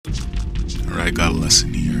I got a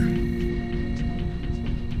lesson here.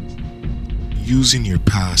 Using your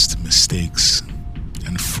past mistakes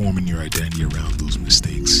and forming your identity around those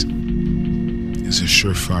mistakes is a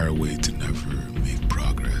surefire way to never make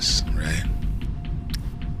progress, right?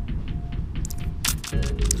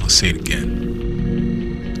 I'll say it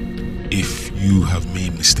again. If you have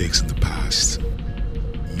made mistakes in the past,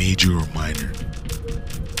 major or minor,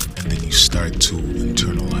 and then you start to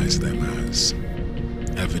internalize them as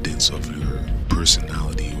evidence of your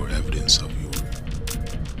personality or evidence of your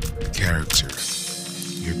character,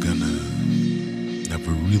 you're gonna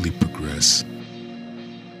never really progress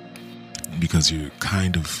because you're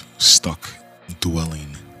kind of stuck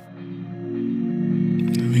dwelling.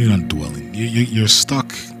 You're not dwelling. You're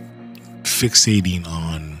stuck fixating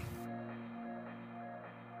on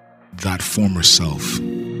that former self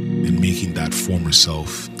and making that former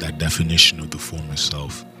self, that definition of the former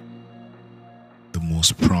self, the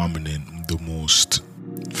most prominent, the most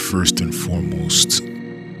first and foremost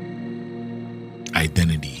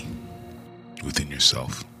identity within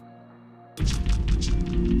yourself. You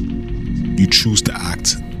choose to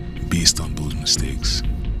act based on those mistakes.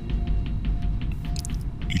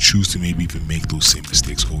 You choose to maybe even make those same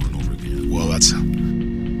mistakes over and over again. Well, that's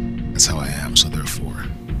how I am, so therefore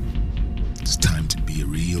it's time to be a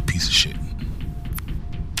real piece of shit.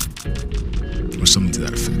 Or something to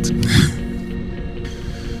that effect.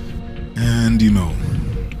 And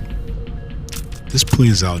this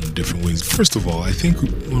plays out in different ways. First of all, I think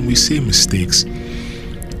when we say mistakes,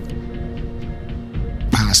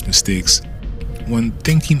 past mistakes, when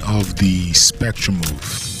thinking of the spectrum of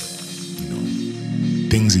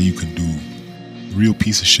things that you can do, real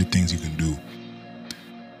piece of shit things you can do,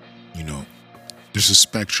 there's a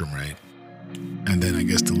spectrum, right? And then I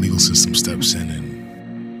guess the legal system steps in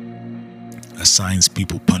and assigns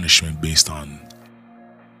people punishment based on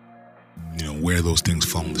where those things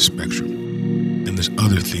fall on the spectrum. And there's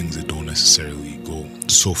other things that don't necessarily go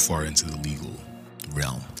so far into the legal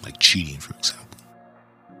realm, like cheating, for example.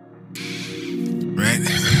 Right?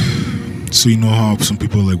 So you know how some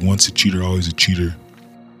people are like, once a cheater, always a cheater.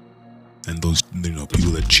 And those,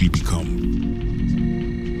 people that cheat become,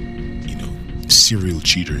 serial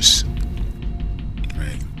cheaters.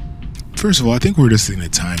 Right? First of all, I think we're just in a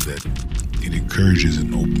time that it encourages I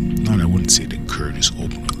wouldn't say it encourages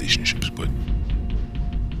open relationships, but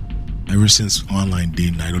ever since online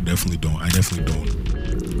dating, I definitely don't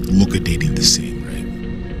look at dating the same, right?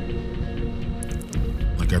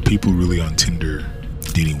 Like, are people really on Tinder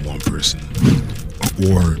dating one person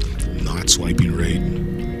or not swiping right?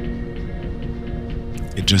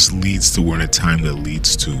 It just leads to, we're in a time that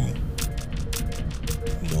leads to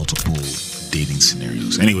multiple dating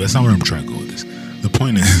scenarios. Anyway, that's not where I'm trying to go with this. The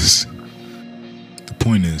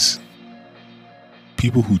point is,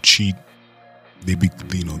 people who cheat, they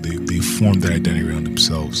form their identity around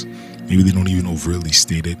themselves. Maybe they don't even overtly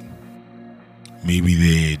state it. Maybe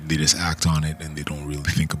they just act on it and they don't really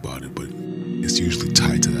think about it, but it's usually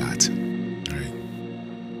tied to that, right?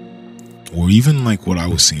 Or even like what I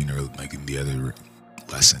was saying earlier, like in the other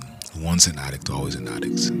lesson, once an addict, always an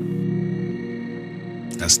addict.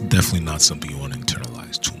 That's definitely not something you want to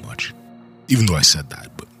internalize too much. Even though I said that,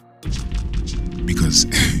 but because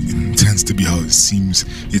it tends to be how it seems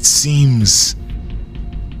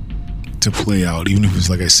to play out, even if it's,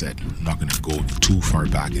 like I said, I'm not going to go too far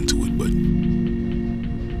back into it, but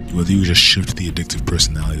whether you just shift the addictive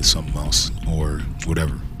personality to something else or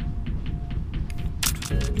whatever,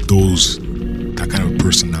 that kind of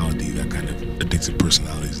personality, that kind of addictive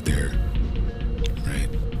personality is there, right?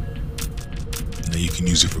 Now you can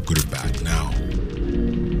use it for good or bad. Now,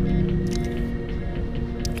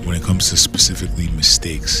 when it comes to specifically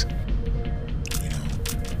mistakes,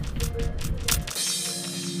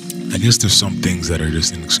 I guess there's some things that are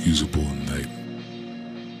just inexcusable, and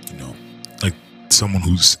like someone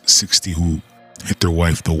who's 60 who hit their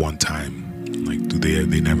wife the one time, like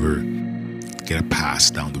they never get a pass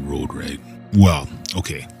down the road, right? Well,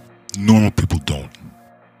 okay, normal people don't.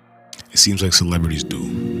 It seems like celebrities do.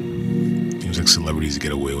 It seems like celebrities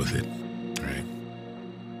get away with it, right?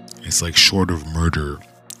 It's like short of murder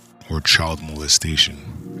or child molestation,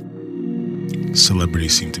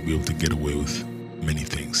 celebrities seem to be able to get away with many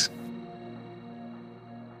things.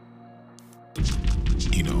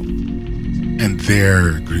 And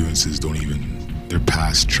their grievances their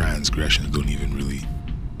past transgressions don't even really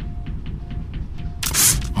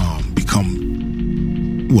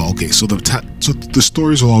become, well, okay, so the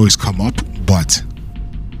stories will always come up, but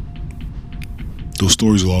those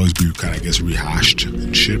stories will always be kind of, I guess, rehashed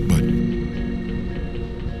and shit, but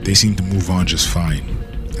they seem to move on just fine,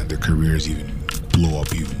 and their careers even blow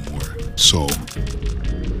up even more. So,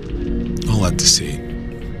 all that to say,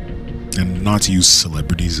 and not to use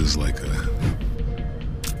celebrities as like a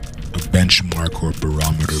benchmark or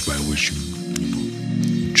barometer by which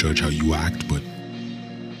you judge how you act, but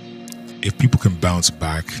if people can bounce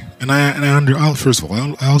back, and first of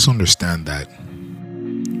all, I also understand that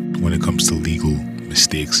when it comes to legal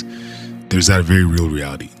mistakes, there's that very real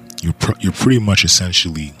reality. You're pretty much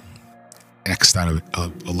essentially X'd out of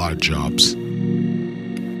a lot of jobs,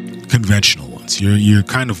 conventional ones. You're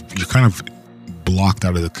kind of blocked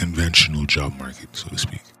out of the conventional job market, so to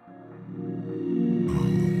speak.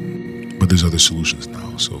 But there's other solutions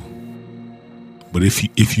now. So, but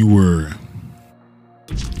if you were,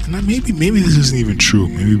 and maybe this isn't even true.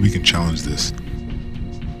 Maybe we can challenge this.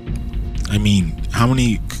 I mean, how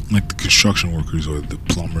many, like the construction workers or the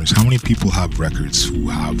plumbers, how many people have records who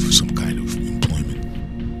have some kind of employment?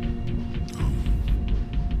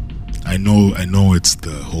 I know it's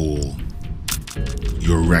the whole,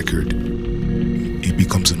 your record, it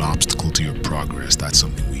becomes an obstacle to your progress. That's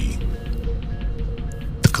something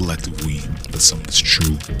the collective that's something that's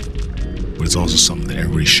true. But it's also something that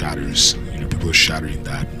everybody shatters. People are shattering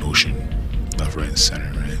that notion left, right, and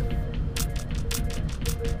center, right?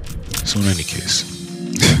 So in any case,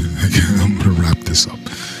 I'm going to wrap this up.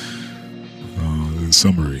 In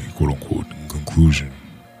summary, quote unquote, in conclusion,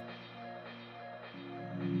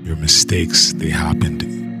 your mistakes, they happened,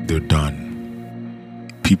 they're done.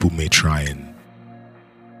 People may try and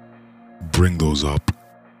bring those up.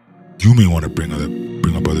 You may want to bring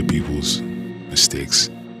up other people's mistakes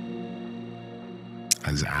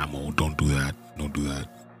as ammo. Don't do that.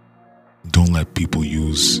 Don't let people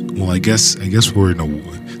use, well, I guess we're in a,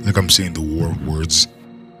 like I'm saying, the war of words.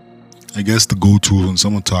 I guess the go-to when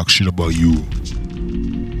someone talks shit about you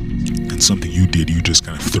and something you did, you just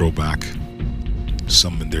kind of throw back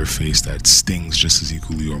something in their face that stings just as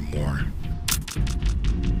equally or more,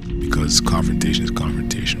 because confrontation is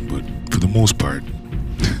confrontation. But for the most part,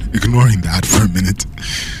 ignoring that for a minute,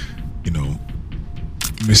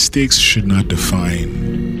 mistakes should not define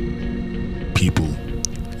people,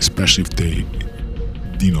 especially if they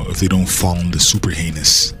don't fall on the super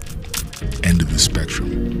heinous end of the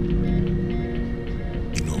spectrum.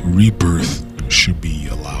 Rebirth should be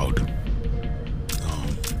allowed.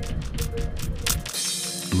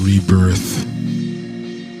 Rebirth.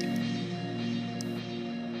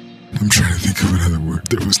 I'm trying to think of another word.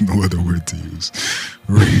 There was no other word to use.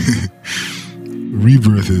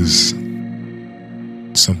 Rebirth is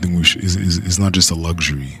something is not just a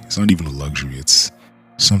luxury. It's not even a luxury. It's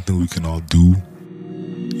something we can all do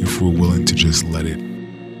if we're willing to just let it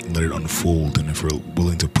unfold, and if we're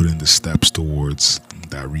willing to put in the steps towards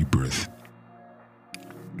that rebirth.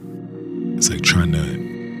 It's like trying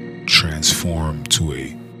to transform to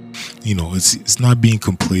a, it's not being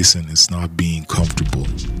complacent. It's not being comfortable.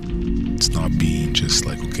 It's not being just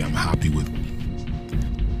like, okay, I'm happy with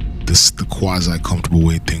this, the quasi-comfortable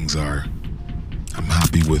way things are. I'm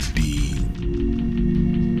happy with the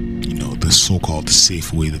so-called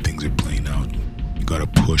safe way that things are playing out. You gotta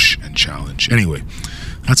push and challenge. Anyway,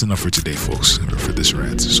 that's enough for today, folks, for this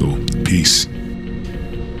rant. So, peace.